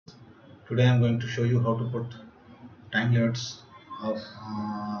Today I am going to show you how to put time limits of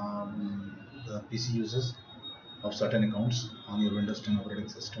the PC uses of certain accounts on your Windows 10 operating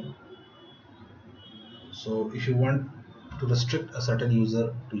system. So if you want to restrict a certain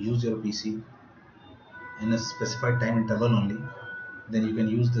user to use your PC in a specified time interval only, then you can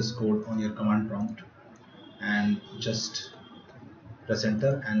use this code on your command prompt and just press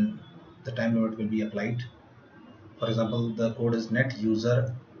enter and the time limit will be applied. For example, the code is net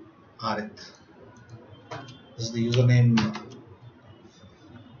user arith. This is the username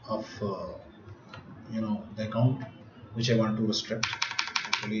of the account which I want to restrict.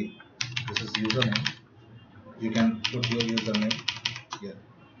 Actually, this is username. You can put your username here.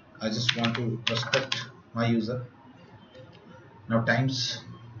 I just want to restrict my user. Now times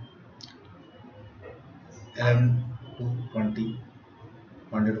 11 to 20,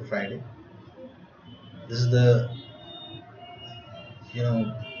 Monday to Friday. This is the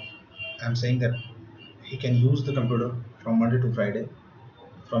I'm saying that he can use the computer from Monday to Friday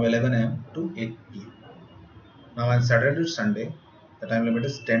from 11 a.m. to 8 p.m. Now on Saturday to Sunday, the time limit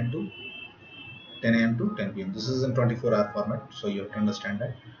is 10 a.m. to 10 p.m. This is in 24-hour format, so you have to understand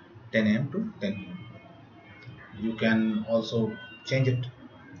that 10 a.m. to 10 p.m. You can also change it.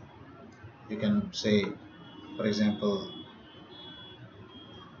 You can say, for example,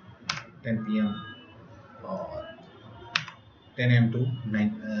 10 p.m. or 10 a.m. to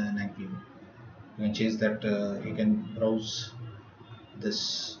 9 p.m. You can change that. You can browse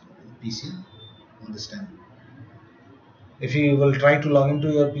this PC on this time. If you will try to log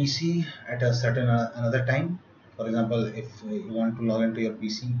into your PC at a certain another time, for example, if you want to log into your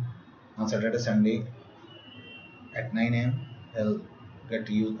PC on Saturday, Sunday at 9 a.m., he'll get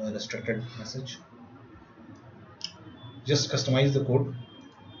you a restricted message. Just customize the code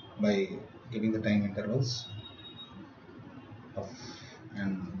by giving the time intervals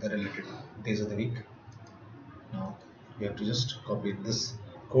and the related days of the week. Now you have to just copy it. This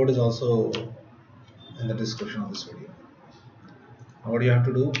code is also in the description of this video. Now what you have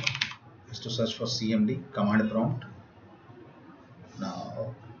to do is to search for CMD command prompt.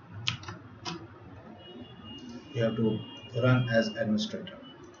 Now you have to run as administrator.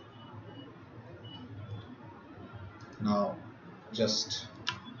 Now just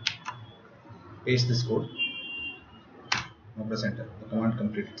paste this code. Now press enter. The command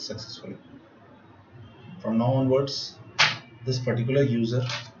completed successfully. From now onwards, this particular user,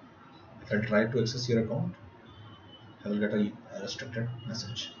 if I try to access your account, I will get a restricted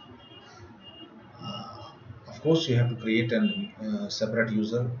message. Of course, you have to create a separate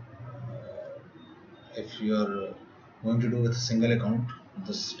user. If you are going to do with a single account,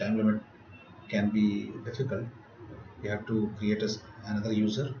 this time limit can be difficult. You have to create another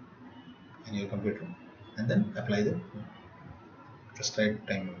user in your computer and then apply the prescribed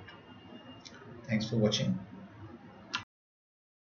time limit. Thanks for watching.